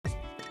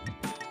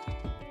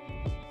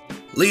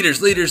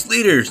Leaders, leaders,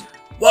 leaders!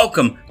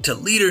 Welcome to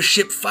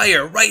Leadership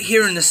Fire right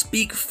here in the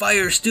Speak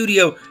Fire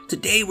studio.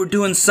 Today we're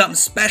doing something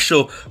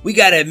special. We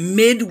got a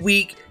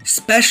midweek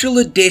special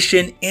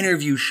edition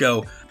interview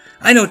show.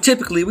 I know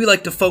typically we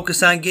like to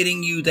focus on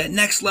getting you that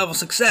next level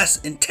success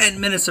in 10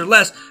 minutes or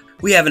less.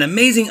 We have an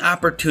amazing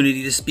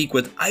opportunity to speak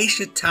with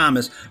Aisha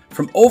Thomas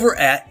from over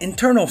at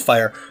Internal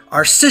Fire,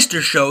 our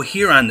sister show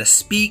here on the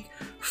Speak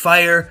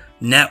Fire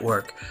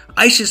Network.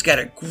 Aisha's got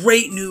a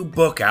great new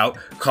book out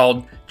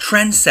called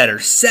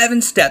Trendsetter,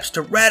 7 Steps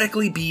to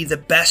Radically Be the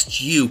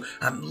Best You.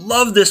 I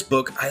love this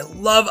book. I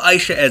love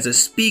Aisha as a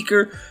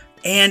speaker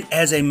and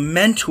as a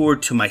mentor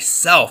to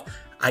myself.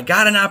 I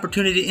got an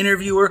opportunity to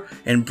interview her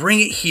and bring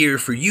it here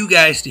for you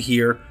guys to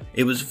hear.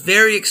 It was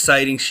very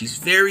exciting. She's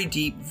very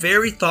deep,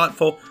 very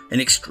thoughtful, and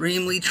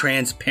extremely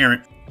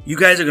transparent. You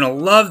guys are going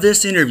to love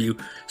this interview.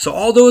 So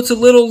although it's a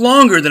little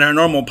longer than our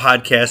normal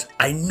podcast,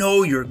 I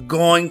know you're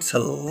going to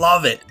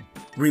love it.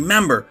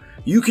 Remember,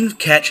 you can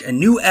catch a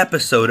new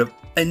episode of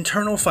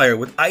Internal Fire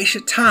with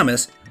Aisha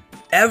Thomas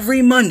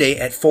every Monday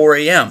at 4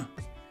 a.m.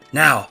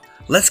 Now,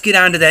 let's get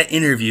on to that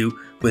interview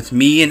with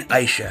me and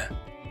Aisha.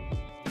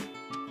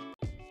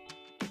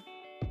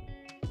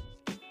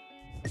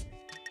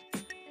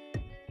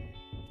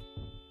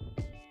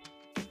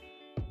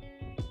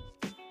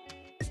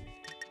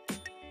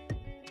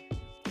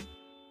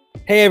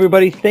 Hey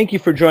everybody, thank you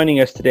for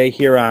joining us today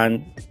here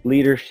on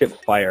Leadership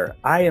Fire.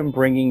 I am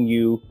bringing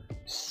you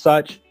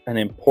such an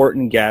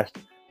important guest,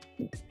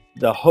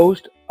 the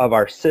host of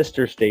our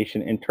sister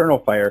station, Internal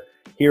Fire,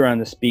 here on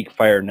the Speak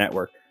Fire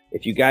Network.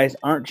 If you guys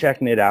aren't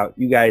checking it out,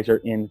 you guys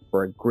are in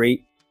for a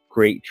great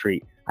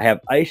treat. I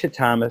have Aisha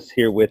Thomas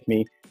here with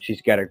me.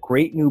 She's got a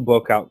great new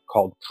book out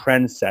called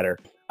Trendsetter.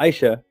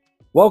 Aisha,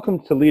 welcome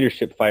to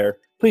Leadership Fire.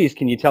 Please,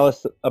 can you tell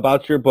us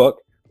about your book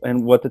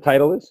and what the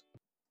title is?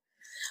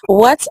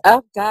 What's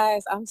up,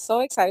 guys? I'm so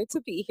excited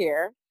to be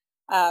here.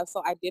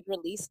 So I did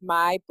release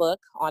my book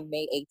on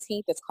May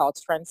 18th. It's called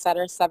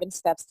Trendsetter, 7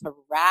 Steps to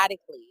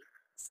Radically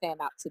Stand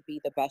Out to Be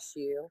the Best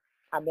You.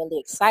 I'm really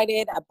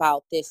excited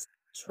about this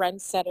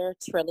Trendsetter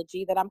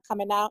trilogy that I'm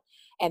coming out.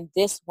 And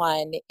this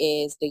one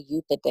is the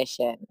youth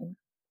edition.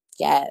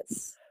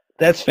 Yes.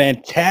 That's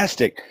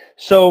fantastic.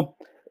 So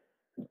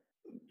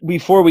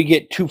before we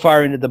get too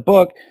far into the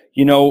book,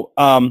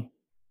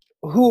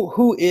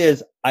 who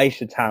is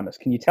Aisha Thomas?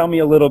 Can you tell me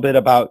a little bit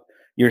about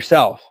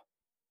yourself?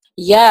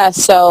 Yeah,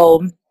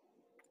 so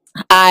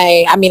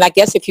I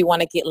guess if you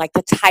want to get like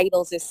the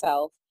titles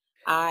itself,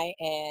 I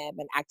am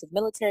an active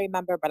military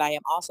member, but I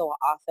am also an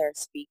author,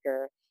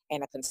 speaker,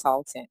 and a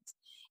consultant.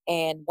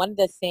 And one of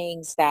the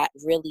things that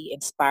really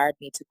inspired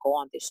me to go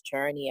on this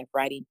journey of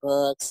writing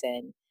books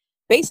and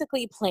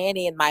basically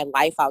planning my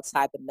life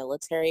outside the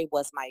military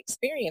was my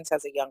experience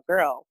as a young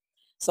girl.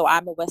 So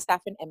I'm a West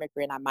African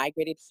immigrant. I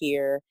migrated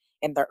here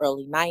in the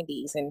early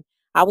 90s, and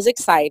I was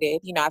excited.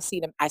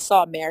 I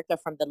saw America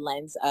from the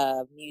lens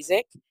of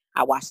music.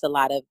 I watched a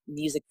lot of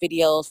music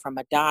videos from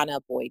Madonna,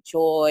 Boy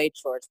George,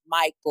 George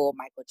Michael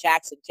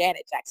Jackson,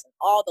 Janet Jackson,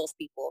 all those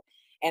people.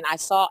 And I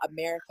saw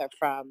America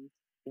from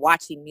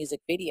watching music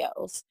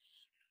videos.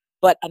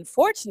 But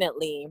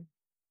unfortunately,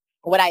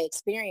 what I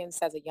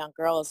experienced as a young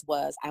girl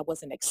was I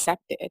wasn't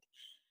accepted.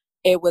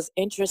 It was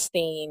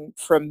interesting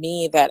for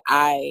me that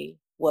I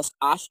was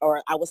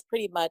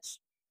pretty much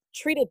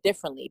treated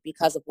differently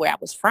because of where I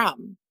was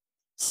from.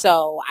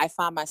 So I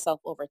found myself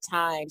over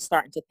time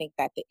starting to think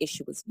that the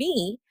issue was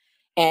me,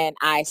 and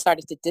I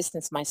started to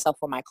distance myself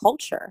from my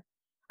culture.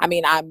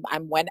 I'm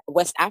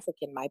West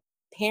African. My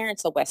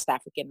parents are West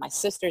African. My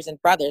sisters and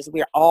brothers,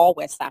 we're all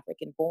West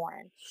African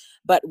born.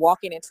 But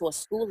walking into a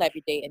school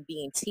every day and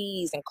being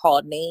teased and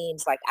called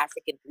names like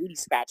African booty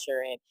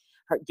scratcher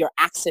and your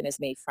accent is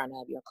made fun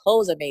of, your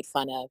clothes are made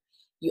fun of,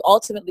 you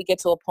ultimately get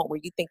to a point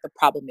where you think the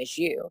problem is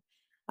you,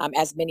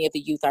 as many of the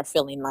youth are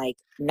feeling like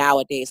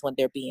nowadays when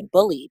they're being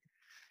bullied.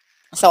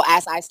 So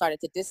as I started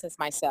to distance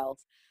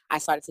myself, I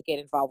started to get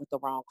involved with the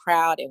wrong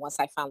crowd. And once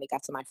I finally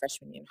got to my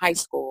freshman year in high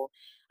school,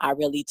 I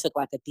really took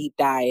like a deep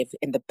dive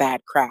in the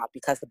bad crowd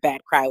because the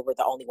bad crowd were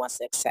the only ones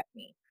to accept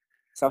me.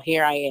 So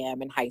here I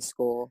am in high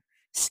school,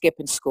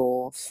 skipping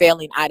school,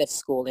 failing out of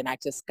school, and I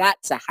just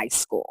got to high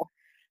school.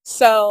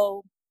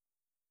 So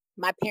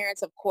my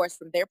parents, of course,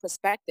 from their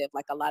perspective,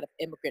 like a lot of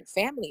immigrant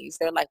families,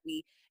 they're like,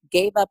 we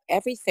gave up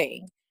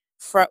everything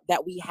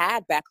that we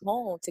had back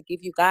home to give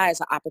you guys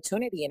an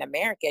opportunity in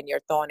America, and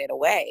you're throwing it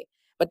away.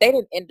 But they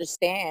didn't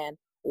understand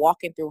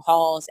walking through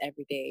halls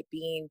every day,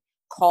 being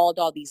called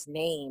all these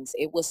names.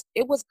 It was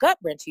gut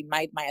wrenching.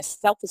 My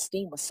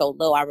self-esteem was so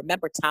low. I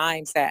remember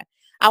times that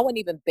I wouldn't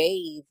even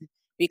bathe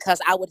because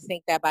I would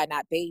think that by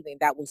not bathing,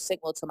 that would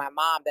signal to my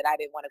mom that I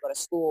didn't want to go to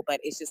school. But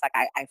it's just like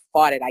I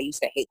fought it. I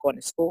used to hate going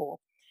to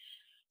school.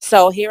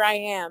 So here I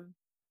am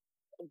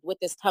with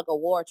this tug of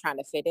war trying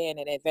to fit in,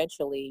 and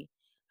eventually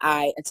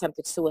I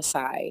attempted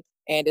suicide.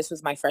 And this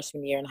was my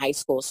freshman year in high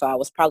school. So I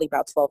was probably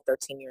about 12,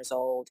 13 years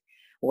old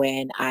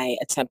when I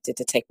attempted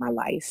to take my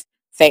life.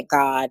 Thank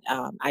God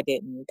I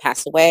didn't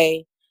pass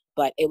away,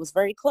 but it was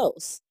very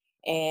close.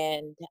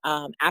 And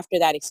after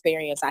that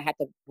experience, I had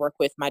to work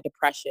with my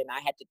depression.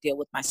 I had to deal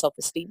with my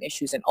self-esteem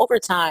issues. And over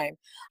time,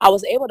 I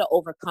was able to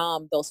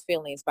overcome those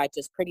feelings by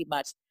just pretty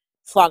much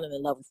falling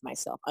in love with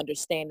myself,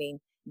 understanding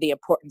the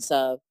importance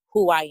of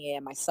who I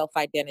am, my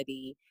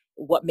self-identity,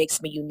 what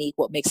makes me unique,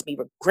 what makes me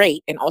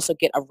great, and also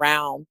get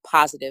around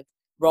positive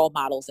role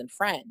models and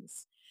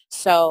friends.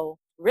 So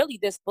really,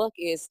 this book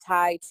is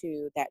tied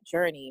to that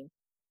journey,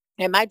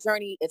 and my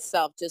journey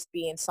itself, just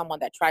being someone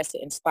that tries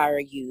to inspire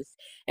youth,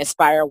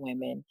 inspire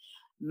women.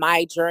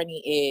 My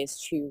journey is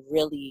to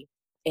really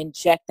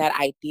inject that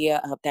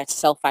idea of that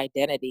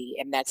self-identity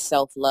and that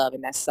self-love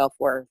and that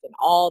self-worth and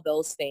all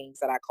those things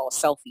that I call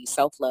selfies: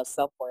 self-love,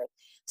 self-worth,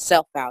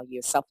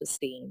 self-value,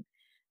 self-esteem,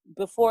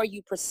 before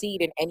you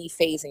proceed in any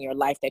phase in your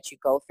life that you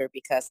go through.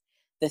 Because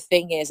the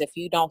thing is, if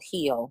you don't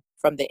heal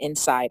from the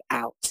inside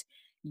out,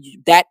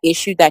 that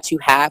issue that you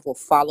have will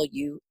follow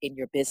you in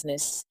your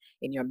business,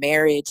 in your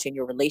marriage, in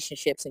your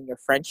relationships, in your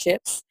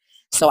friendships.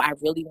 So I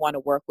really want to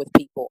work with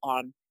people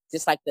on,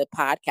 just like the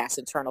podcast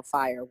Internal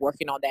Fire,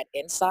 working on that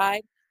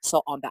inside.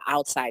 So on the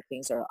outside,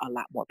 things are a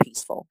lot more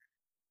peaceful.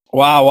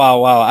 Wow, wow,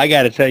 wow. I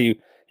got to tell you,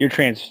 your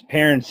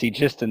transparency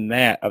just in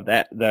that of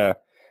that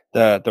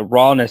the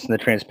rawness and the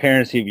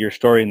transparency of your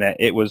story, and that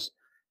it was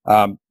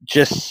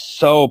just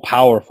so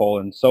powerful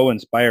and so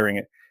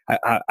inspiring.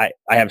 I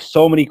have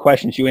so many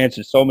questions. You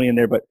answered so many in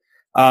there, but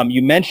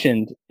you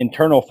mentioned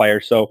Internal Fire.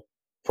 So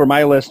for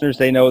my listeners,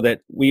 they know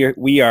that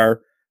we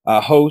are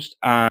host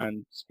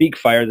on Speak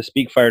Fire, the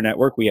Speak Fire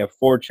Network. We have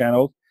 4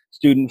 channels: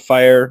 Student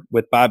Fire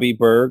with Bobby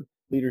Berg,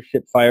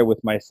 Leadership Fire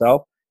with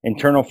myself,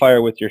 Internal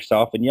Fire with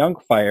yourself, and Young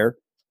Fire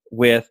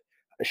with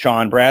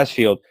Sean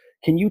Brasfield.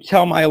 Can you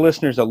tell my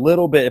listeners a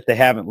little bit, if they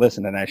haven't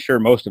listened, and I'm sure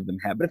most of them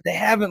have, but if they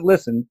haven't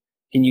listened,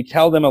 can you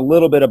tell them a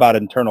little bit about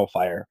Internal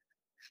Fire?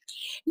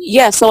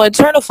 Yeah, so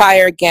Internal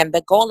Fire, again,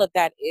 the goal of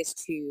that is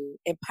to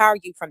empower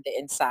you from the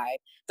inside.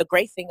 The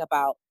great thing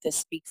about the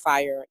Speak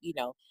Fire,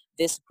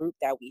 this group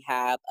that we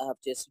have of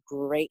just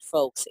great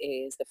folks,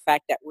 is the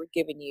fact that we're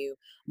giving you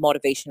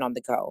motivation on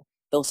the go.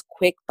 Those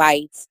quick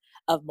bites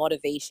of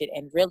motivation.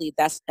 And really,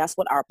 that's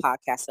what our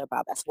podcasts are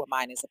about. That's what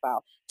mine is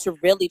about. To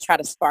really try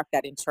to spark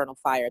that internal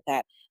fire,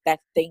 that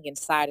thing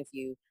inside of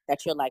you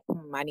that you're like,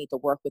 I need to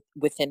work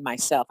within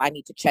myself. I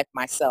need to check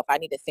myself. I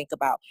need to think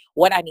about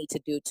what I need to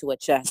do to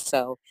adjust.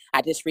 So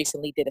I just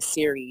recently did a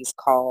series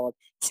called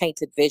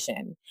Tainted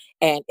Vision,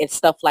 and it's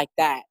stuff like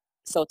that.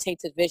 So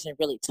Tainted Vision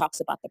really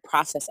talks about the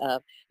process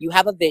of, you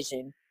have a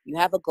vision, you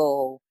have a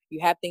goal, you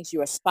have things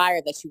you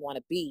aspire that you want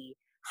to be.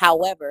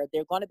 However,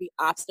 there are going to be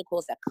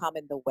obstacles that come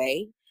in the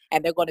way,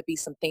 and there are going to be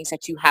some things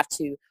that you have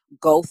to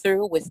go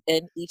through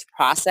within each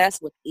process,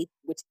 with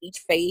each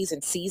phase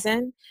and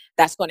season,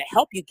 that's going to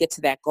help you get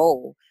to that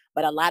goal.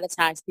 But a lot of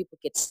times people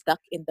get stuck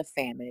in the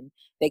famine,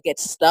 they get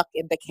stuck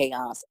in the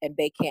chaos, and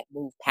they can't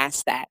move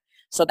past that.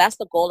 So that's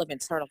the goal of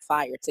Internal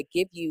Fire, to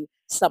give you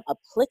some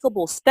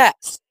applicable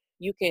steps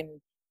you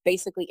can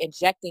basically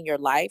inject in your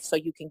life so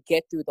you can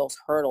get through those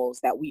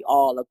hurdles that we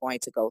all are going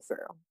to go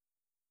through.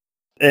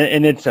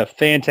 And it's a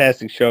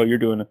fantastic show. You're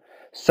doing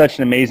such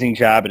an amazing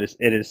job.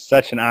 It is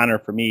such an honor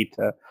for me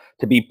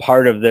to be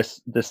part of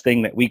this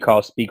thing that we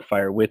call Speak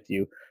Fire with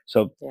you.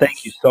 So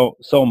thank you Yes.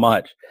 so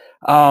much.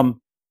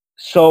 Um,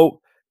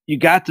 so you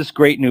got this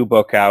great new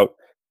book out,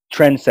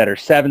 Trendsetter: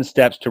 7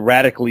 Steps to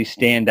Radically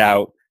Stand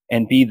Out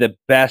and Be the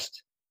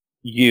Best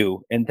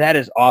You, and that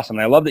is awesome.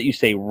 And I love that you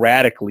say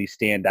radically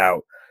stand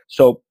out.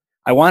 So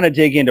I want to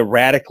dig into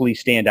radically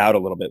stand out a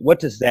little bit. What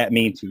does that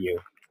mean to you?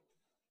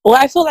 Well,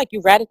 I feel like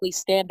you radically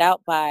stand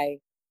out by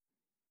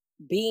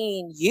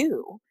being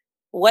you.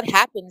 What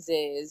happens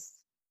is,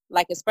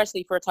 like,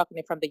 especially if we're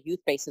talking from the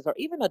youth basis or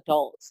even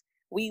adults,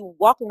 we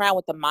walk around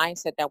with the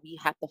mindset that we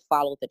have to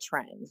follow the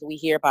trends. We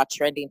hear about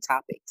trending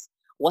topics.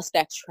 What's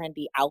that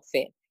trendy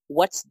outfit?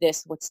 What's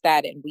this? What's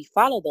that? And we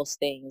follow those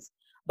things.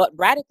 But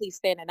radically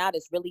standing out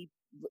is really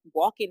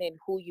walking in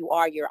who you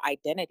are, your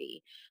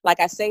identity. Like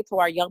I say to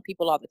our young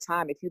people all the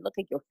time, if you look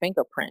at your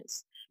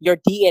fingerprints, your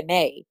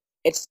DNA,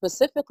 it's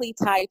specifically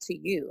tied to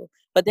you.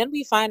 But then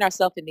we find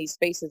ourselves in these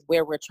spaces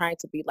where we're trying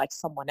to be like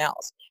someone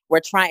else. We're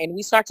trying, and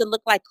we start to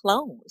look like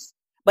clones.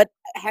 But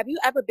have you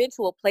ever been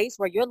to a place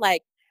where you're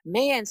like,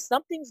 man,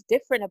 something's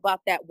different about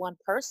that one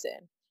person?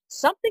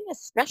 Something is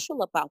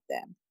special about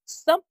them.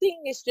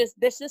 Something is just,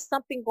 there's just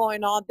something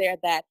going on there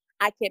that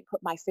I can't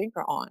put my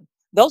finger on.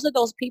 Those are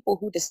those people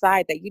who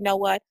decide that, you know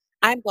what,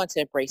 I'm going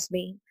to embrace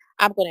me.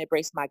 I'm going to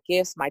embrace my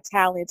gifts, my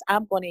talents.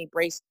 I'm going to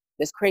embrace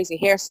this crazy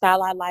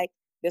hairstyle I like,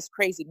 this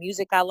crazy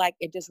music I like,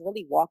 and just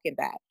really walk in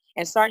that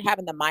and start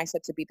having the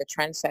mindset to be the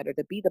trendsetter,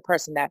 to be the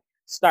person that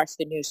starts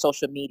the new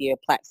social media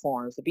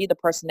platforms, to be the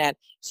person that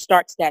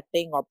starts that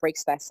thing or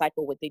breaks that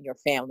cycle within your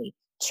family.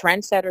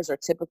 Trendsetters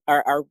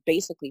are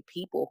basically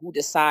people who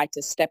decide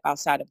to step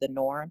outside of the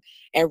norm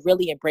and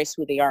really embrace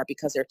who they are,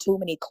 because there are too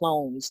many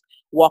clones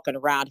walking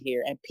around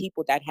here, and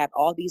people that have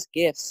all these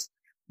gifts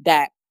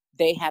that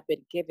they have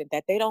been given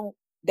that they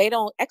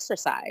don't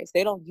exercise,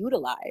 they don't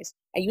utilize,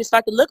 and you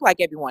start to look like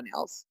everyone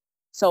else.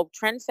 So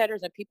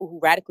trendsetters and people who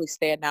radically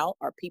stand out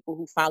are people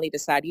who finally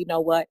decide, you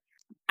know what?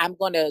 I'm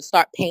going to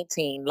start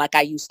painting like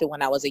I used to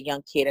when I was a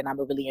young kid, and I'm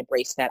going to really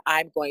embrace that.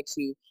 I'm going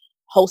to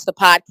host a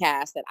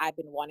podcast that I've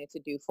been wanting to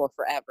do for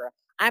forever.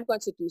 I'm going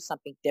to do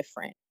something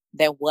different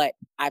than what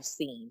I've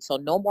seen. So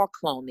no more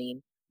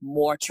cloning,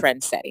 more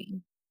trend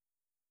setting.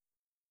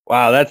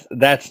 Wow,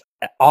 that's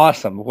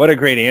awesome. What a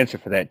great answer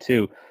for that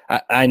too.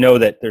 I know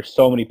that there's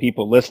so many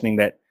people listening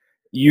that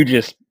you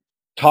just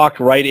talked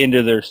right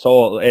into their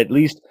soul, at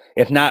least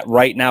if not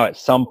right now, at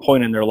some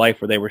point in their life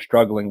where they were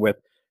struggling with,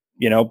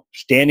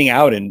 standing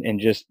out and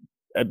just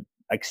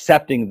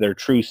accepting their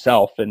true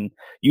self. And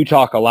you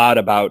talk a lot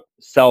about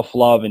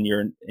self-love in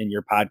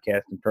your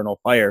podcast, Infernal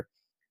Fire.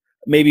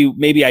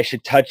 Maybe I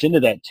should touch into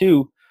that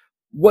too.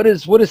 What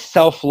is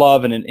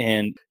self-love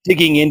and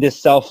digging into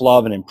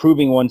self-love and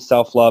improving one's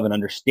self-love and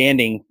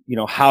understanding,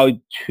 how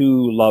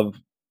to love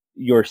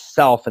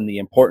yourself and the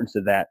importance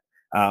of that,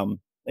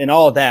 and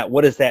all of that.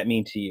 What does that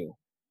mean to you?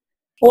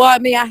 Well, I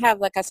mean,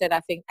 like I said, I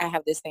think I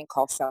have this thing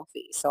called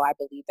selfie. So I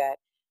believe that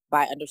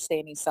by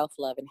understanding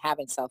self-love and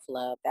having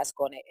self-love, that's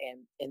going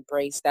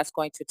to that's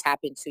going to tap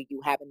into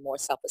you having more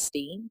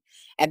self-esteem.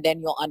 And then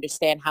you'll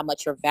understand how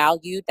much you're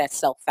valued, that's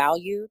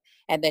self-value.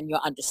 And then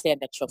you'll understand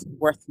that you're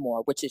worth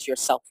more, which is your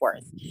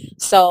self-worth.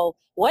 So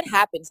what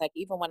happens, like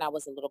even when I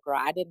was a little girl,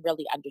 I didn't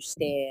really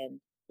understand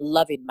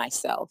loving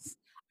myself.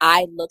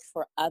 I looked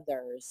for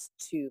others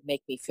to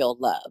make me feel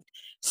loved.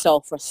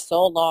 So for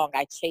so long,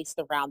 I chased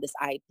around this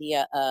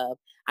idea of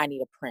I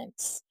need a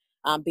prince,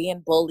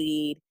 being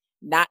bullied,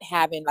 not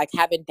having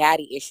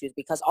daddy issues,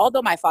 because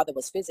although my father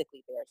was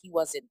physically there, he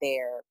wasn't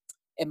there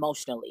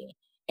emotionally.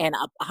 And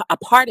a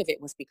part of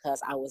it was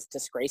because I was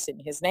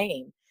disgracing his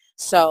name.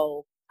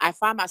 So I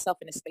find myself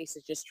in a space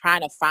of just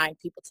trying to find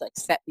people to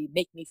accept me,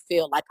 make me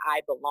feel like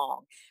I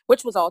belong,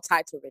 which was all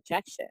tied to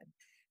rejection.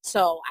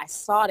 So I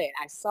sought it.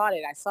 I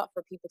sought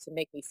for people to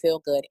make me feel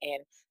good. And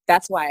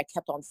that's why I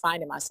kept on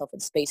finding myself in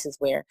spaces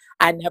where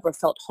I never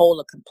felt whole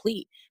or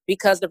complete,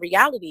 because the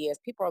reality is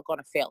people are going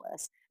to fail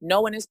us.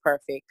 No one is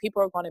perfect.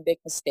 People are going to make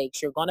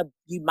mistakes.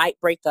 You might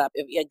break up,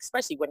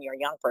 especially when you're a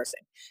young person.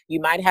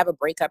 You might have a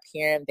breakup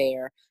here and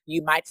there.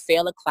 You might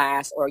fail a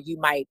class, or you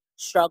might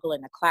struggle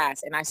in a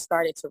class. And I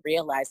started to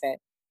realize that,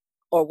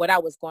 or what I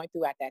was going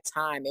through at that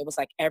time, it was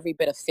like every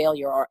bit of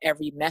failure or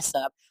every mess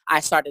up, I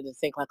started to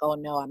think like, oh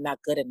no, I'm not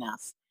good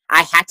enough.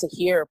 I had to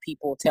hear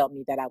people tell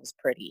me that I was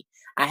pretty.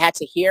 I had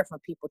to hear from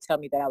people tell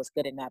me that I was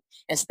good enough,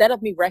 instead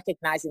of me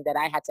recognizing that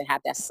I had to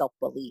have that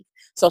self-belief.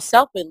 So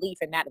self-belief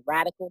in that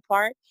radical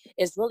part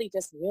is really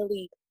just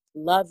really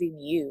loving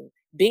you,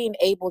 being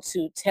able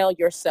to tell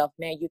yourself,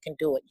 man, you can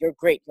do it. You're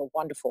great. You're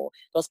wonderful.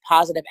 Those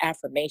positive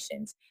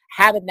affirmations,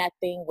 having that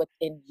thing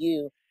within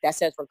you that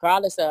says,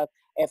 regardless of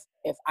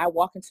if I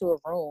walk into a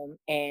room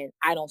and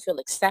I don't feel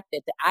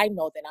accepted, that I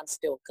know that I'm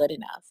still good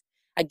enough.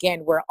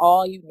 Again, we're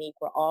all unique.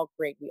 We're all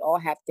great. We all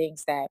have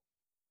things that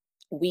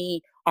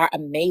we are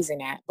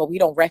amazing at, but we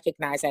don't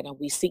recognize that, and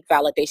we seek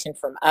validation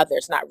from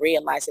others, not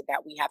realizing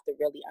that we have to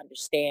really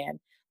understand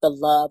the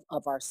love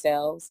of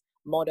ourselves,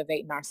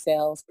 motivating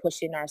ourselves,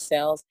 pushing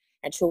ourselves,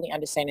 and truly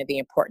understanding the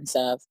importance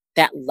of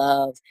that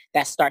love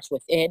that starts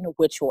within,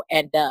 which will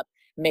end up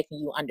making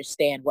you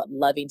understand what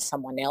loving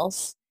someone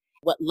else,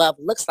 what love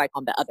looks like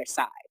on the other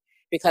side.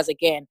 Because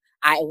again,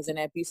 I was in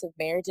an abusive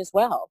marriage as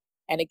well.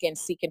 And again,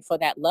 seeking for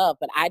that love,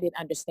 but I didn't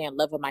understand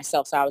love of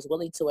myself. So I was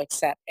willing to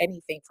accept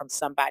anything from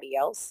somebody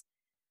else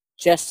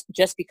just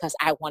because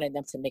I wanted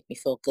them to make me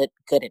feel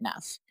good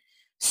enough.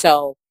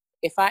 So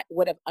if I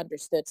would have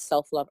understood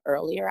self-love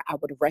earlier, I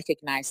would have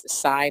recognized the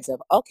signs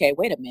of, okay,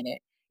 wait a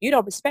minute. You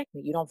don't respect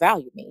me. You don't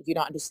value me. You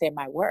don't understand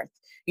my worth.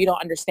 You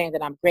don't understand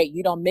that I'm great.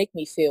 You don't make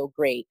me feel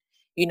great.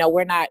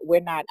 We're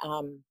not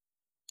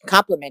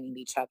complimenting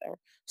each other.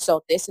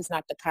 So this is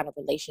not the kind of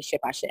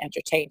relationship I should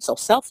entertain. So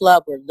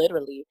self-love will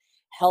literally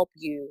help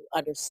you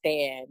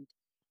understand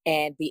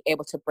and be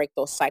able to break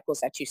those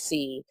cycles that you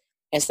see,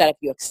 instead of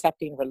you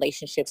accepting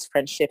relationships,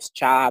 friendships,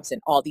 jobs,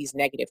 and all these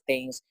negative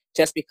things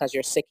just because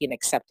you're seeking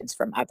acceptance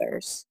from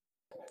others.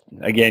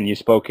 Again, you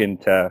spoke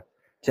into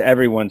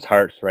everyone's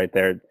hearts right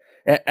there.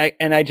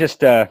 And I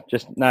just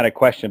not a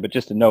question, but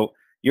just a note,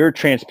 your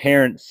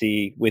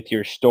transparency with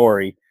your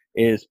story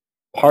is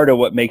part of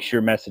what makes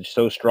your message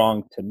so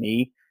strong to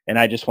me. And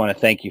I just want to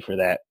thank you for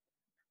that.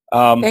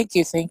 Thank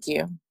you. Thank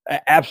you.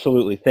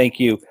 Absolutely. Thank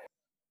you.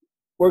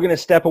 We're going to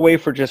step away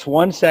for just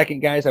 1 second,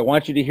 guys. I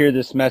want you to hear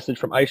this message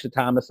from Aisha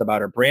Thomas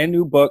about her brand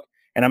new book.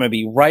 And I'm going to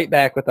be right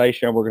back with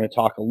Aisha. And we're going to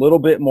talk a little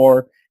bit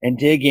more and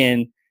dig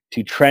in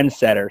to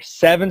Trendsetter,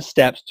 7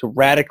 steps to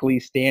radically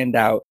stand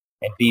out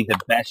and be the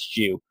best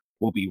you.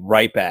 We'll be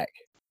right back.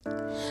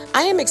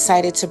 I am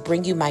excited to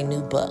bring you my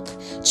new book,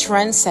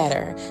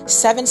 Trendsetter,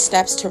 7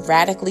 Steps to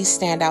Radically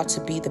Stand Out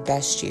to Be the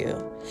Best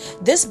You.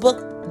 This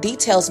book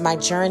details my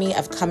journey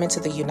of coming to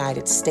the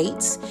United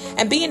States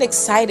and being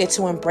excited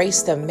to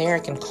embrace the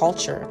American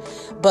culture.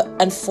 But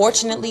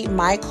unfortunately,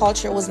 my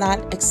culture was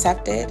not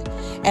accepted,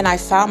 and I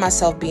found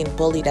myself being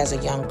bullied as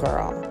a young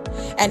girl.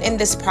 And in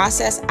this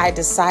process, I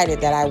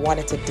decided that I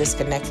wanted to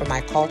disconnect from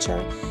my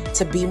culture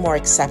to be more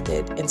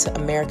accepted into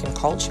American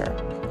culture.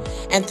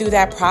 And through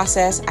that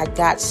process, I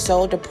got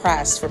so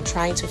depressed from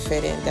trying to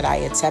fit in that I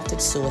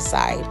attempted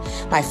suicide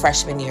my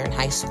freshman year in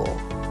high school.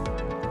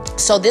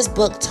 So this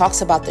book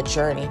talks about the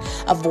journey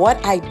of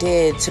what I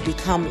did to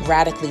become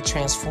radically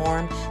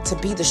transformed, to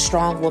be the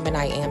strong woman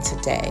I am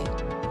today.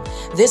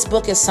 This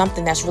book is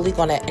something that's really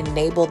going to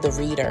enable the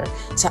reader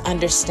to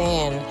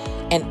understand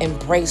and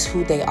embrace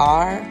who they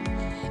are,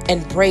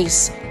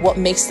 embrace what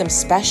makes them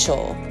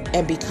special,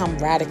 and become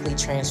radically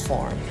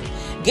transformed.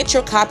 Get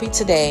your copy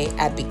today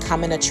at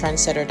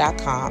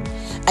becomingatrendsetter.com.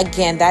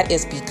 Again, that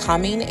is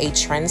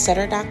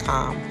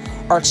becomingatrendsetter.com,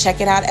 or check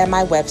it out at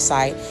my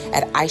website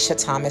at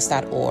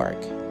aishathomas.org.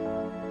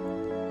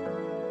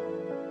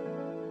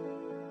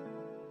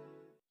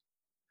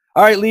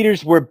 All right,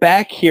 leaders, we're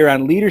back here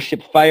on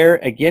Leadership Fire.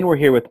 Again, we're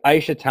here with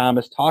Aisha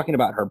Thomas talking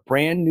about her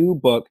brand new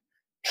book,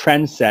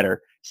 Trendsetter,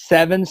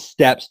 7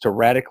 Steps to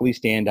Radically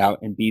Stand Out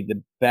and Be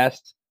the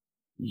Best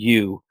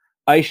You.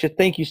 Aisha,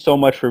 thank you so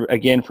much for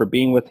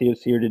being with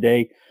us here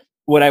today.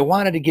 What I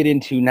wanted to get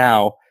into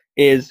now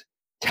is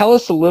tell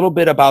us a little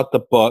bit about the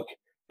book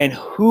and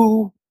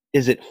who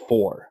is it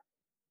for?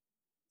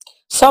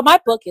 So my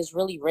book is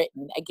really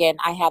written. Again,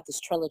 I have this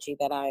trilogy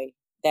that I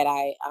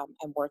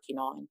am working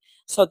on.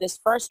 So this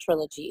first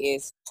trilogy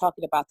is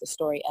talking about the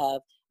story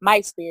of my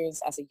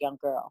experience as a young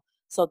girl.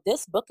 So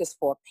this book is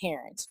for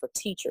parents, for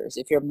teachers,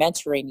 if you're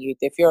mentoring youth,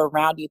 if you're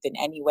around youth in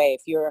any way,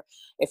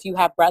 if you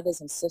have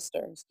brothers and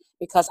sisters,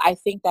 because I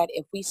think that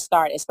if we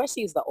start,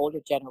 especially as the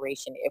older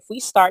generation, if we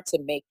start to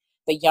make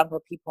the younger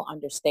people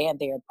understand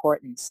their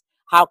importance,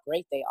 how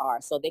great they are,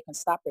 so they can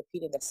stop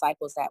repeating the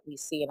cycles that we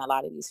see in a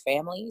lot of these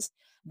families,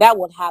 that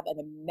would have an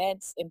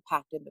immense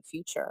impact in the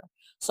future.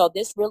 So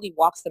this really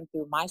walks them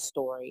through my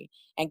story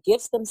and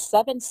gives them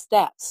 7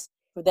 steps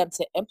for them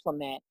to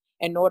implement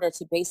in order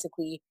to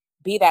basically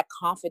be that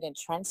confident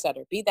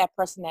trendsetter, be that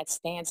person that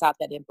stands out,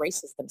 that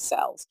embraces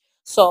themselves.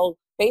 So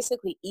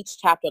basically each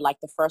chapter, like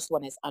the first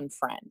one is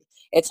Unfriend.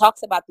 It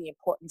talks about the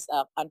importance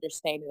of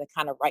understanding the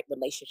kind of right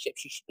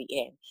relationships you should be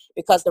in,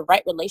 because the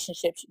right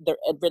relationships, the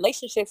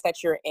relationships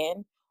that you're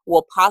in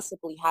will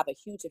possibly have a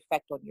huge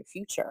effect on your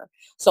future.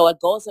 So it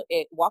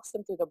walks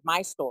them through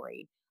my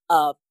story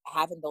of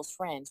having those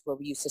friends where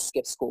we used to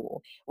skip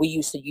school. We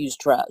used to use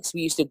drugs.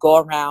 We used to go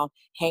around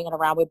hanging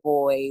around with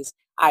boys.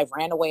 I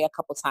ran away a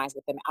couple times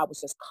with them. I was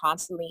just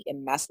constantly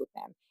in mess with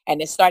them. And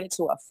it started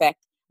to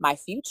affect my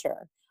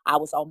future. I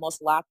was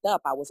almost locked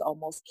up. I was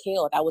almost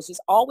killed. I was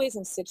just always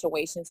in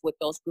situations with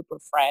those group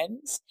of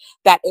friends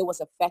that it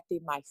was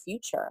affecting my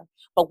future.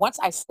 But once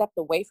I stepped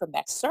away from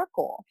that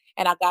circle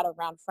and I got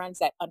around friends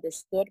that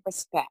understood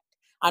respect,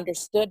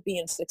 understood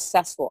being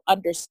successful,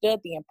 understood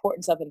the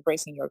importance of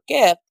embracing your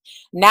gift,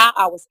 now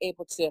I was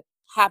able to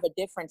have a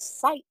different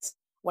sight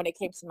when it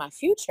came to my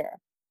future.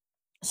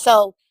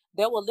 So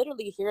they will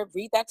literally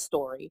read that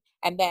story,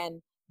 and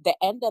then the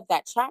end of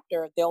that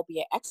chapter, there'll be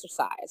an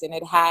exercise, and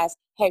it has,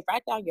 hey,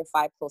 write down your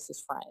 5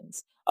 closest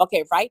friends.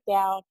 Okay, write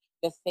down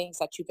the things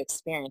that you've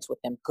experienced with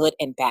them, good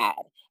and bad.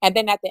 And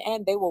then at the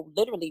end, they will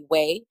literally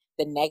weigh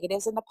the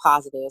negatives and the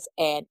positives.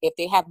 And if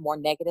they have more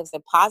negatives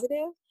than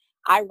positive,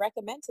 I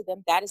recommend to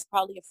them that is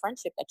probably a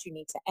friendship that you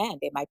need to end.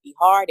 It might be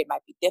hard, it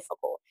might be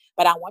difficult,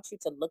 but I want you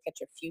to look at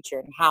your future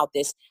and how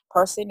this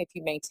person, if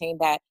you maintain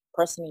that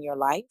person in your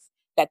life,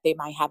 that they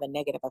might have a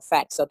negative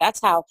effect. So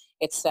that's how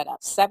it's set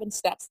up. 7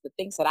 steps, the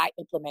things that I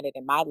implemented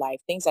in my life,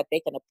 things that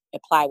they can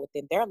apply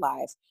within their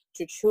lives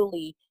to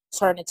truly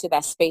turn into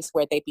that space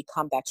where they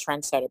become that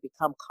trendsetter,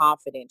 become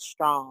confident,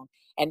 strong,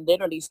 and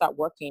literally start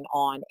working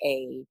on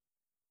a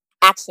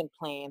action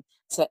plan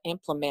to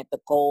implement the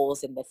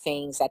goals and the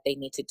things that they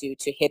need to do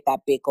to hit that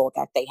big goal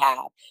that they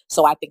have.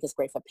 So I think it's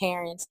great for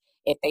parents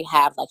if they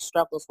have like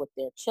struggles with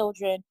their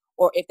children,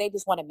 or if they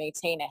just want to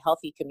maintain a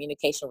healthy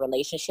communication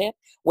relationship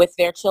with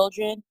their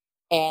children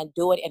and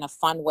do it in a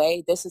fun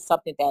way. This is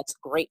something that's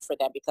great for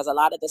them, because a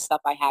lot of the stuff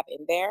I have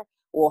in there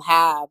will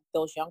have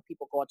those young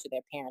people going to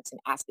their parents and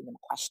asking them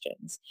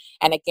questions.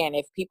 And again,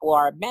 if people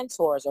are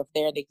mentors or if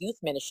they're in the youth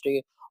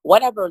ministry,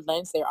 whatever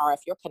lens there are, if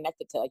you're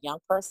connected to a young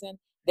person,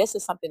 this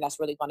is something that's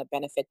really going to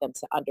benefit them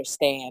to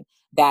understand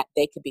that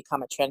they could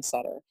become a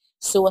trendsetter.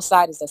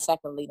 Suicide is the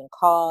second leading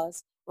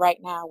cause right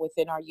now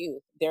within our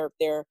youth.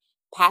 They're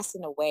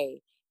passing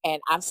away, and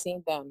I've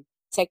seen them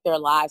take their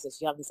lives as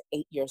young as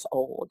 8 years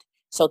old.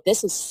 So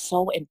this is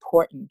so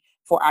important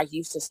for our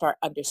youth to start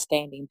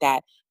understanding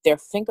that their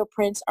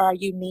fingerprints are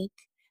unique.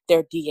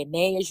 Their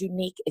DNA is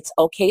unique. It's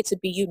okay to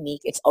be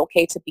unique. It's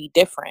okay to be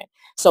different.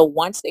 So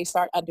once they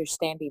start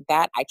understanding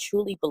that, I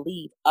truly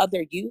believe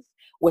other youth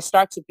will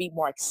start to be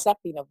more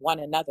accepting of one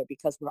another,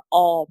 because we're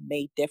all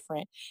made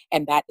different,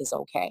 and that is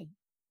okay.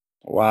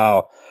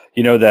 Wow.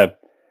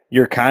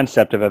 Your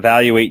concept of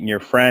evaluating your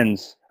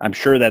friends, I'm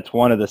sure that's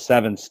one of the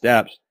 7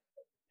 steps.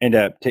 And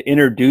to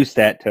introduce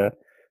that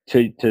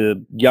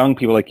to young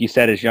people, like you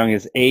said, as young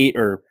as 8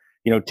 or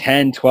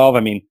 10, 12. I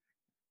mean,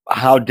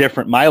 how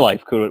different my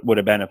life would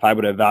have been if I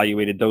would have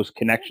evaluated those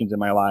connections in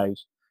my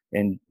lives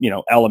in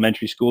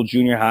elementary school,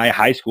 junior high,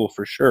 high school,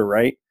 for sure,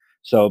 right?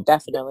 So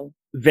Definitely.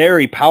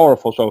 very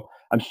powerful. So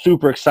I'm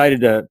super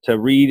excited to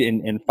read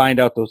and find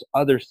out those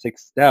other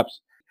 6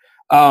 steps.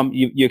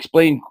 You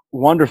explained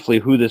wonderfully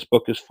who this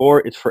book is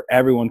for. It's for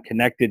everyone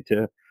connected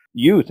to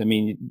youth. I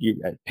mean,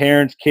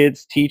 parents,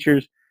 kids,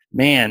 teachers,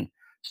 man,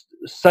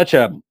 such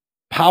a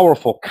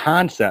powerful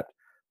concept.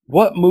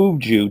 What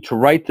moved you to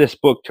write this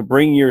book, to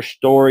bring your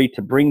story,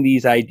 to bring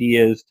these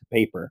ideas to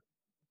paper?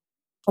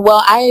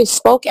 Well, I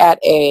spoke at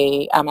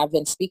I've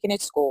been speaking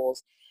at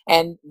schools,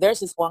 and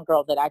there's this one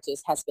girl that I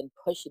just has been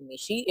pushing me.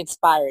 She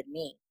inspired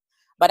me,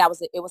 but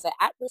it was an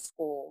at-risk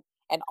school,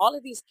 and all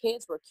of these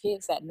kids were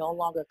kids that no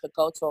longer could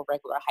go to a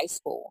regular high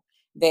school.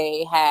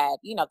 They had,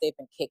 they've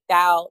been kicked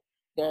out.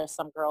 There are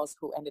some girls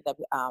who ended up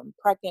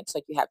pregnant,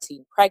 so you have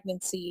teen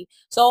pregnancy.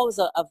 So it was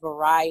a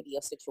variety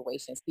of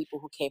situations, people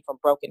who came from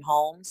broken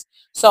homes.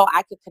 So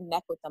I could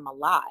connect with them a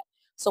lot.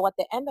 So at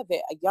the end of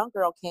it, a young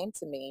girl came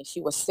to me.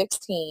 She was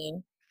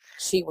 16.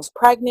 She was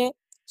pregnant.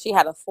 She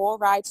had a full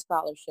ride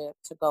scholarship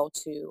to go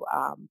to,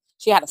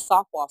 she had a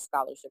softball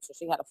scholarship, so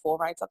she had a full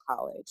ride to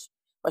college.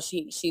 But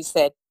she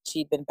said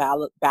she'd been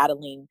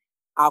battling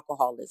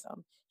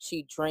alcoholism.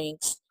 She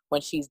drinks when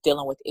she's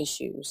dealing with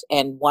issues.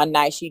 And one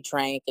night she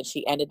drank and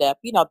she ended up,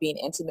 being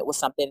intimate with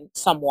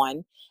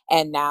someone,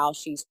 and now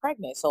she's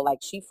pregnant. So like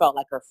she felt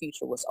like her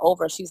future was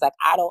over. She's like,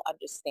 I don't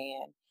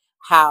understand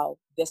how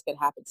this could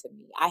happen to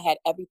me. I had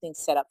everything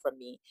set up for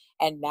me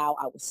and now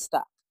I was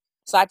stuck.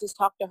 So I just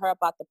talked to her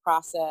about the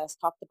process,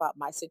 talked about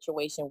my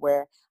situation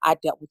where I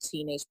dealt with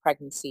teenage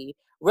pregnancy,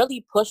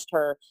 really pushed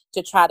her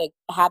to try to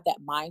have that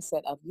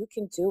mindset of you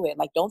can do it.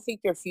 Like, don't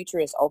think your future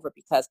is over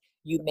because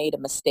you made a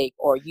mistake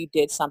or you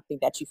did something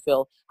that you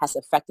feel has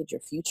affected your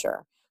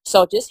future.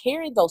 So just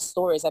hearing those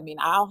stories, I mean,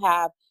 I'll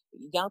have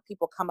young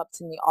people come up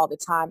to me all the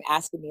time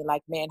asking me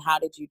like, man, how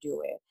did you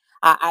do it?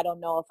 I don't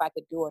know if I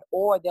could do it.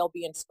 Or they'll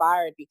be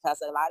inspired because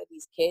a lot of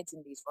these kids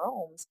in these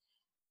rooms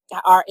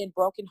are in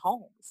broken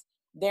homes.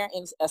 They're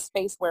in a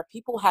space where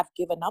people have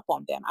given up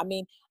on them. I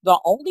mean, the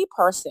only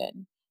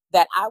person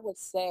that I would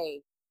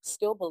say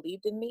still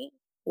believed in me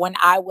when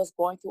I was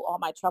going through all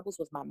my troubles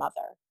was my mother.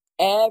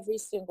 Every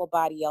single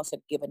body else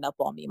had given up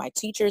on me. My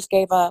teachers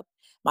gave up.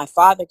 My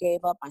father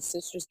gave up. My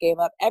sisters gave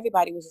up.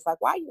 Everybody was just like,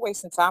 why are you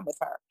wasting time with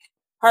her?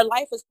 Her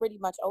life is pretty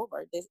much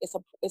over.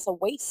 It's a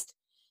waste.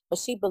 But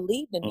she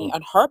believed in me, Mm.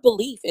 and her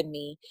belief in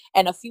me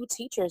and a few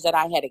teachers that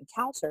I had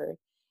encountered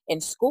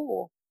in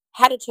school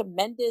had a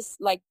tremendous,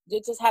 like,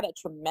 it just had a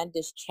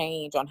tremendous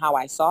change on how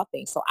I saw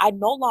things. So I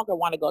no longer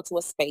want to go to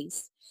a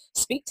space,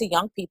 speak to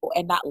young people,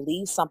 and not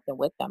leave something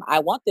with them. I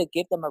want to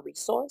give them a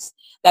resource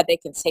that they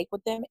can take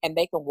with them and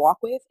they can walk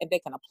with and they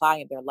can apply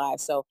in their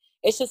lives. So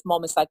it's just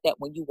moments like that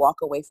when you walk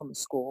away from a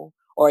school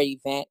or an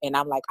event and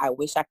I'm like, I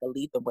wish I could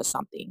leave them with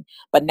something.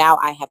 But now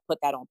I have put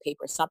that on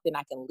paper, something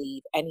I can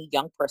leave any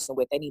young person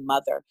with, any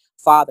mother,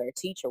 father,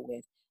 teacher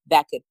with,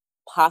 that could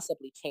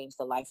possibly change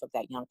the life of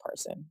that young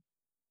person.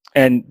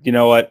 And you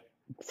know what?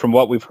 From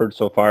what we've heard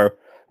so far,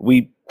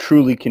 we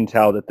truly can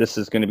tell that this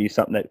is going to be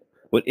something that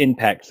would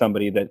impact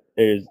somebody that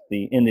is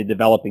in the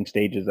developing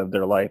stages of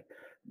their life.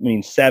 I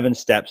mean, 7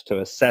 steps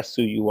to assess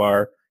who you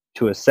are,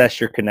 to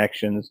assess your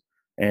connections,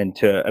 and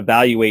to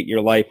evaluate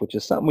your life, which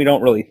is something we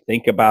don't really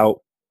think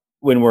about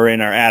when we're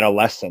in our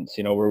adolescence.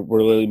 You know, we're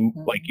really,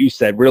 like you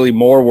said, really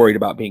more worried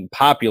about being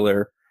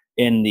popular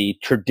in the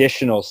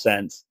traditional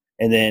sense,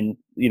 and then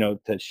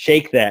to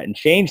shake that and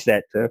change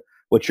that to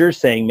what you're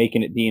saying,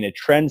 making it being a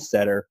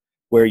trendsetter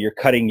where you're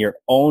cutting your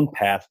own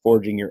path,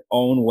 forging your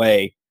own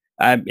way,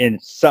 and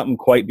it's something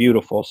quite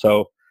beautiful.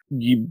 So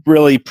you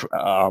really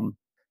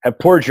have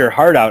poured your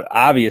heart out,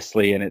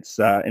 obviously, and it's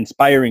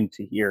inspiring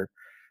to hear.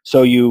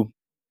 So you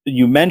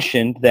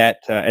mentioned that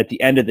at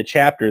the end of the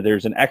chapter,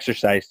 there's an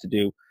exercise to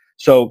do.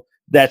 So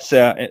that's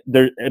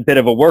there's a bit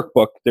of a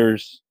workbook.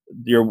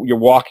 You're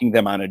walking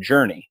them on a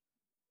journey.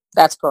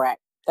 That's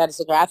correct. That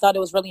is correct. I thought it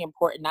was really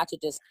important not to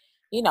just,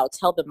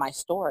 tell them my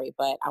story,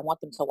 but I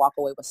want them to walk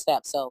away with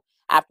steps. So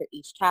after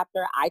each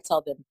chapter, I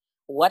tell them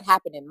what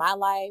happened in my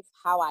life,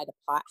 how I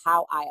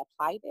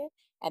applied it,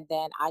 and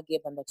then I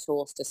give them the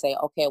tools to say,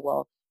 okay,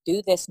 well,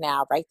 do this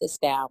now, write this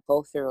down,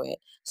 go through it,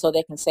 so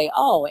they can say,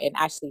 oh, and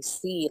actually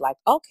see, like,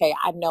 okay,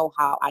 I know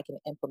how I can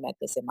implement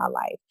this in my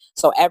life.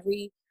 So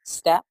every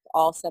step,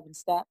 all 7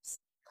 steps,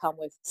 come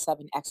with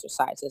 7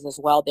 exercises as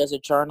well. There's a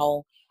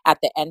journal at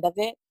the end of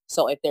it.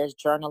 So if there's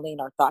journaling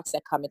or thoughts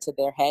that come into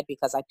their head,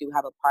 because I do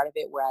have a part of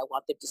it where I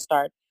want them to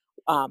start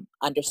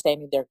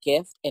understanding their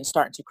gift and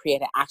starting to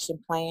create an action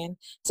plan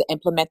to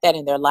implement that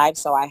in their life.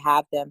 So I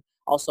have them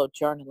also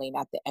journaling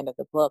at the end of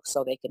the book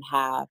so they can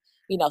have,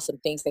 some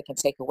things they can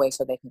take away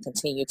so they can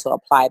continue to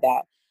apply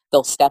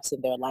those steps in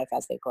their life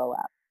as they grow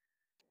up.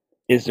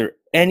 Is there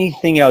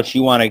anything else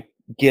you want to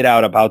get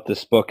out about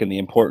this book and the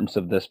importance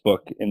of this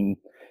book and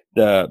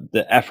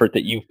the effort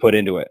that you've put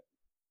into it?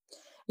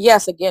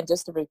 Yes, again,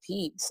 just to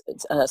repeat,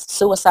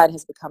 suicide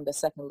has become the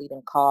second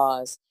leading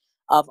cause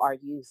of our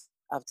youth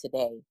of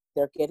today.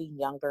 they're getting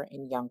younger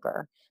and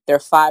younger. They're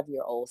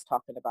 5-year-olds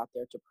talking about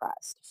they're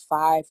depressed,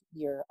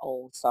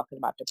 5-year-olds talking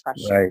about Right,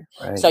 depression.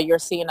 right, So you're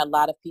seeing a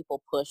lot of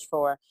people push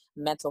for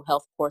mental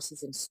health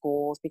courses in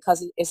schools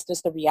because it's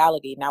just a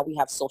reality. Now we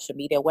have social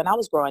media. When I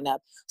was growing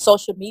up,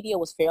 social media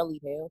was fairly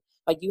new,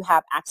 but you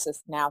have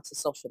access now to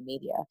social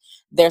media.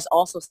 There's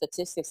also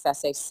statistics that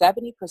say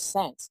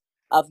 70%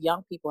 of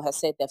young people have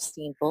said they've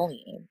seen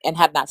bullying and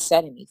have not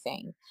said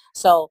anything.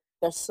 So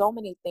there's so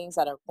many things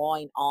that are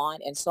going on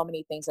and so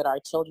many things that our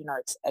children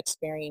are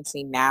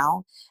experiencing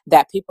now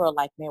that people are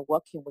like, man,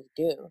 what can we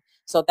do?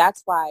 So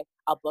that's why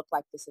a book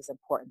like this is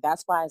important.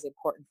 That's why it's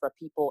important for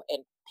people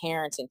and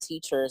parents and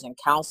teachers and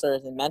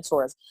counselors and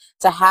mentors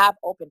to have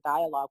open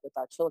dialogue with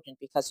our children,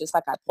 because just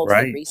like I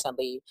posted right.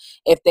 recently,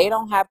 if they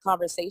don't have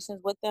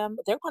conversations with them,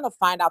 they're going to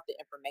find out the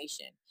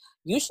information.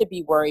 You should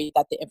be worried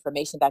that the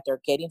information that they're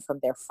getting from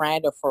their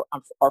friend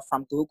or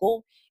from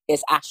Google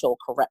is actual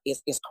correct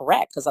is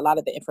correct, because a lot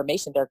of the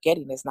information they're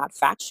getting is not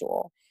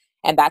factual.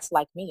 And that's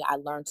like me. I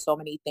learned so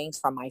many things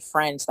from my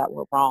friends that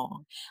were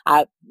wrong.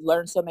 I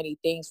learned so many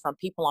things from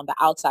people on the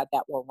outside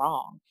that were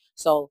wrong.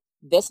 So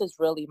this is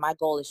really my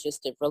goal, is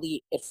just to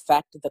really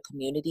affect the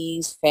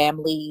communities,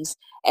 families,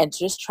 and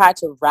just try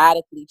to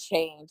radically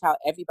change how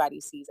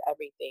everybody sees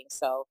everything,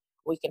 so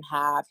we can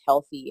have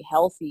healthier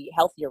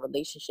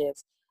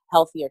relationships,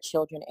 healthier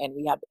children, and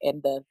we have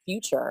in the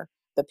future,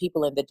 the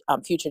people in the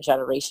future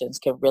generations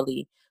can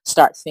really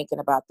start thinking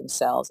about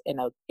themselves in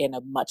a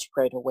much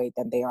greater way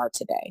than they are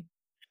today.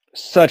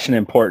 Such an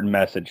important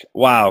message.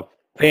 Wow,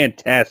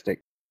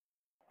 fantastic.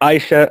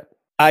 Aisha,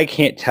 I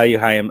can't tell you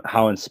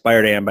how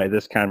inspired I am by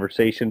this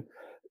conversation.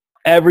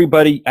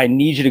 Everybody, I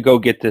need you to go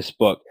get this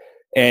book.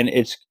 And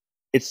it's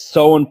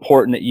so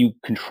important that you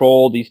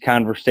control these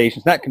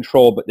conversations, not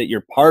control, but that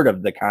you're part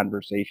of the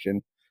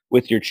conversation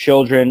with your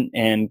children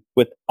and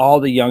with all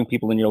the young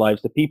people in your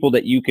lives, the people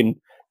that you can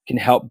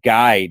help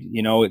guide.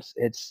 You know,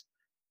 it's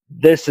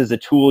this is a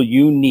tool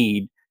you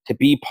need to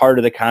be part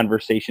of the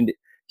conversation,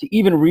 to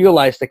even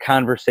realize the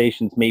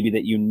conversations maybe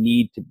that you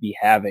need to be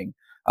having.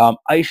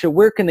 Aisha,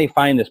 where can they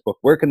find this book?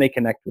 Where can they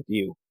connect with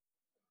you?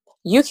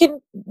 You can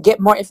get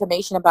more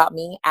information about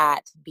me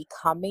at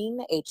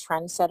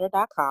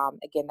becomingatrendsetter.com.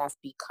 Again, that's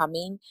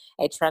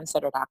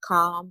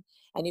becomingatrendsetter.com.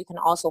 And you can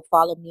also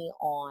follow me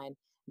on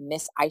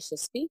Miss Aisha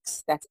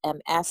Speaks. That's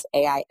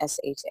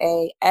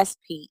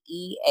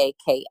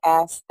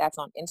MSAISHASPEAKS. That's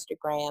on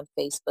Instagram,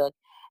 Facebook,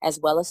 as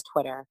well as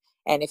Twitter.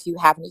 And if you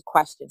have any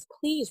questions,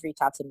 please reach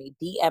out to me,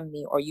 DM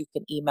me, or you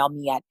can email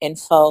me at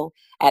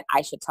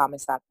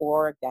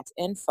info@aishathomas.org. That's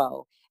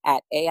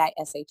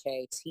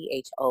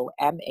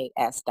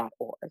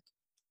info@aishathomas.org.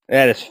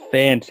 That is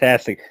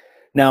fantastic.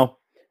 Now,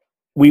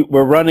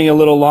 we're running a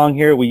little long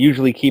here. We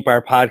usually keep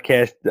our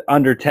podcast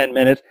under 10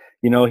 minutes.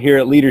 You know, here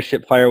at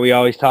Leadership Fire, we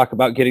always talk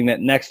about getting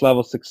that next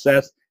level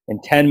success in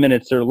 10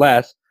 minutes or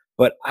less.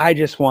 But I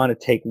just want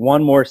to take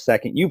one more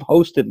second. You've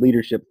hosted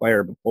Leadership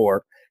Fire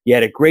before. You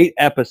had a great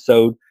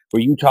episode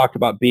where you talked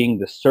about being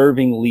the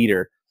serving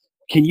leader.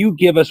 Can you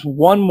give us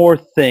one more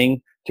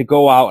thing to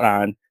go out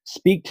on?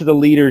 Speak to the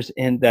leaders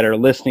that are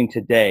listening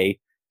today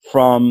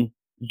from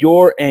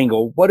your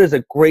angle. What is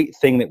a great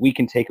thing that we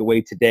can take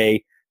away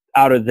today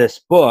out of this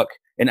book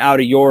and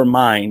out of your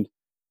mind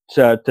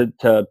to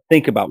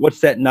think about? What's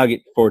that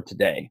nugget for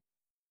today?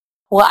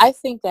 Well, I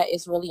think that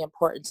it's really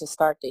important to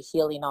start the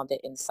healing on the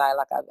inside,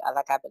 like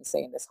I've been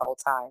saying this whole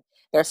time.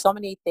 There are so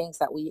many things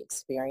that we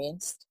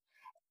experienced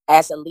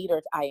as a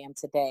leader I am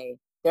today.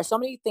 There's so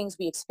many things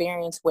we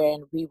experienced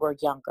when we were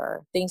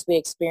younger, things we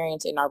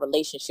experience in our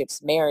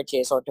relationships,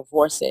 marriages, or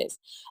divorces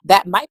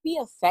that might be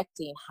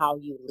affecting how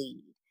you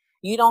lead.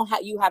 You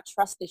have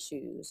trust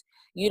issues.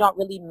 You don't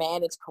really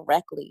manage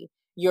correctly.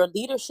 Your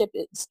leadership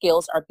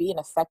skills are being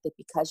affected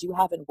because you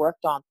haven't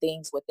worked on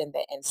things within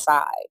the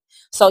inside.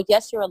 So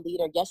yes, you're a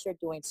leader. Yes, you're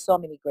doing so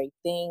many great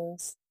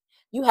things.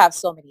 You have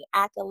so many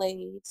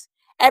accolades.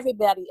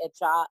 Everybody at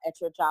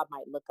your job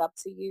might look up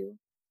to you.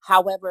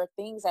 However,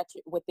 things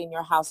within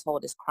your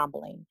household is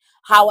crumbling.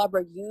 However,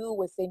 you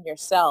within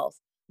yourself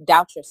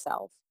doubt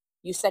yourself.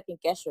 You second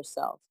guess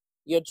yourself.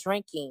 You're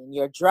drinking,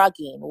 you're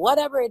drugging,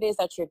 whatever it is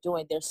that you're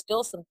doing, there's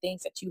still some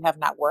things that you have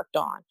not worked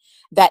on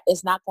that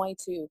is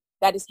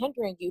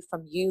hindering you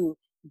from you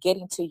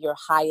getting to your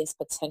highest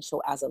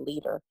potential as a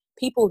leader.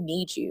 People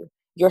need you.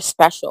 You're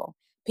special.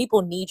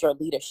 People need your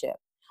leadership.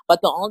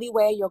 But the only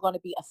way you're going to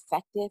be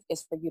effective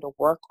is for you to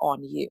work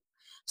on you.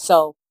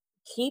 So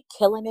keep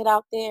killing it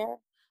out there,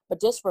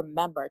 but just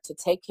remember to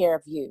take care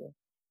of you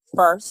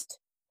first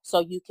so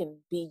you can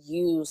be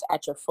used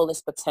at your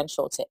fullest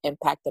potential to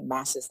impact the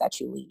masses that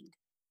you lead.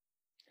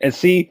 And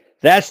see,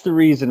 that's the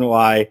reason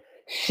why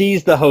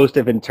she's the host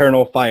of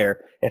Internal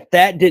Fire. If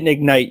that didn't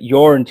ignite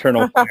your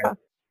internal fire,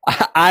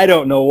 I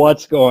don't know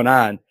what's going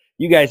on.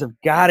 You guys have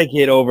got to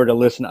get over to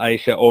listen to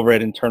Aisha over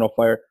at Internal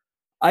Fire.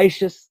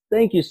 Aisha,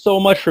 thank you so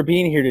much for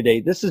being here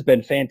today. This has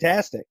been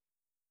fantastic.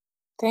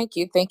 Thank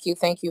you. Thank you.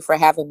 Thank you for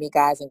having me,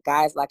 guys. And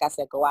guys, like I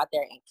said, go out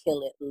there and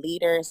kill it.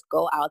 Leaders,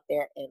 go out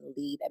there and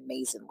lead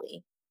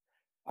amazingly.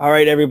 All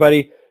right,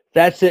 everybody.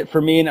 That's it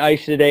for me and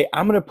Aisha today.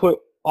 I'm going to put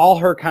all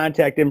her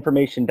contact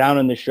information down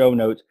in the show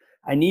notes.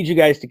 I need you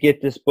guys to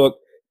get this book,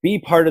 be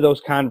part of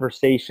those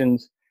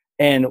conversations,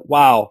 and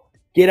wow,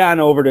 get on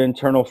over to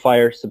Internal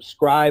Fire,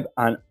 subscribe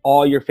on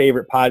all your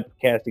favorite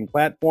podcasting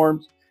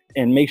platforms,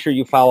 and make sure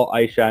you follow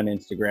Aisha on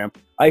Instagram.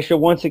 Aisha,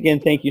 once again,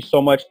 thank you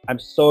so much. I'm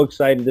so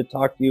excited to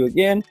talk to you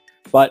again,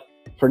 but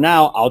for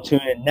now, I'll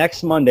tune in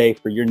next Monday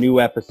for your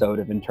new episode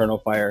of Internal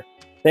Fire.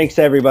 Thanks,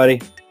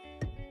 everybody.